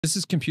This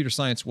is computer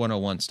science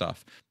 101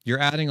 stuff. You're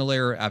adding a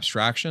layer of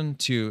abstraction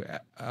to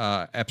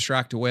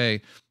abstract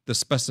away the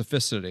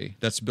specificity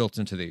that's built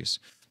into these.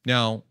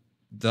 Now,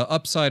 the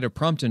upside of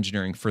prompt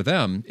engineering for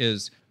them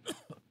is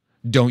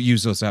don't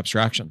use those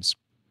abstractions.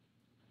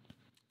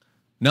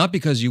 Not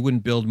because you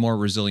wouldn't build more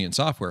resilient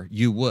software.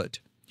 You would.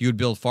 You would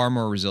build far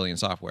more resilient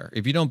software.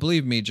 If you don't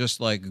believe me, just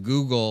like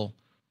Google,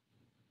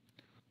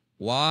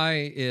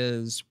 why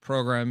is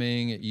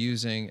programming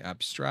using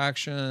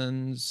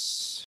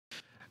abstractions?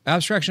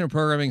 Abstraction of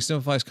programming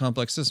simplifies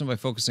complex systems by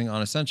focusing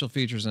on essential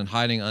features and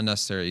hiding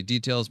unnecessary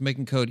details,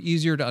 making code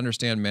easier to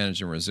understand,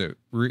 manage, and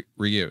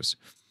reuse.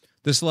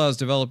 This allows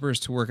developers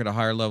to work at a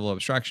higher level of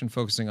abstraction,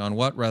 focusing on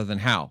what rather than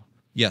how.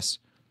 Yes,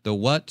 the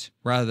what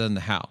rather than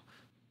the how.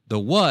 The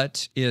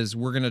what is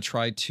we're going to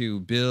try to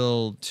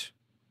build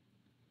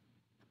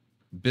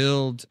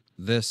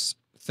this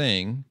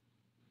thing.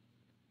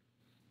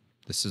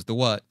 This is the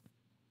what.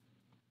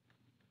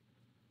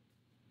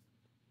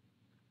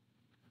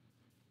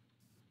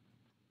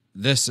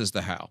 This is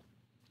the how.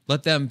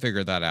 Let them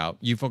figure that out.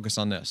 You focus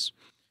on this.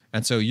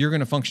 And so you're going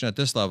to function at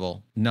this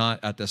level, not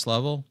at this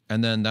level.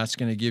 And then that's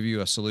going to give you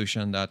a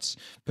solution that's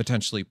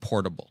potentially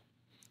portable.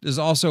 This is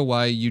also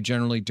why you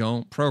generally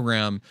don't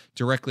program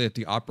directly at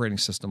the operating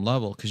system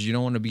level, because you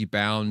don't want to be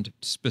bound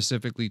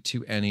specifically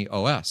to any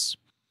OS.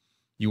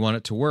 You want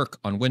it to work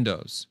on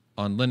Windows,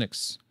 on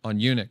Linux, on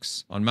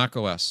Unix, on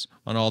macOS,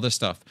 on all this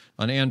stuff,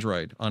 on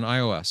Android, on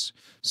iOS.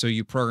 So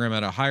you program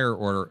at a higher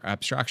order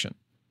abstraction.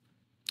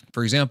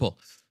 For example,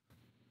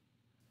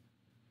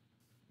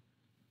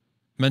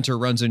 Mentor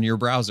runs in your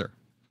browser.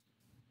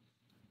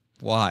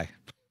 Why?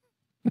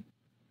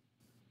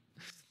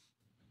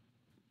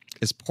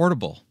 It's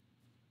portable.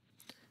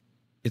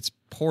 It's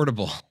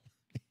portable.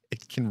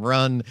 It can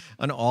run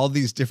on all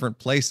these different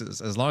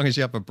places. As long as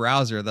you have a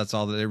browser, that's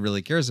all that it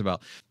really cares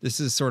about. This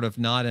is sort of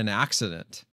not an accident.